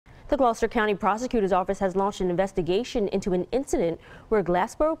The Gloucester County Prosecutor's Office has launched an investigation into an incident where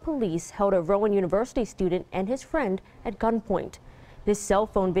Glassboro police held a Rowan University student and his friend at gunpoint. This cell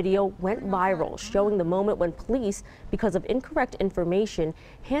phone video went viral, showing the moment when police, because of incorrect information,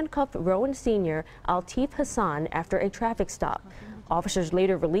 handcuffed Rowan senior Altif Hassan after a traffic stop. Officers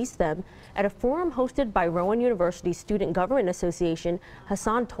later released them. At a forum hosted by Rowan University Student Government Association,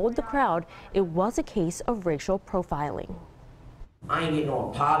 Hassan told the crowd it was a case of racial profiling. I ain't getting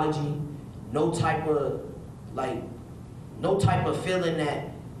no apology, no type of feeling that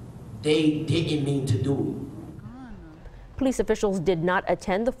they didn't mean to do it. Police officials did not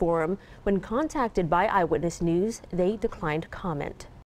attend the forum. When contacted by Eyewitness News, they declined comment.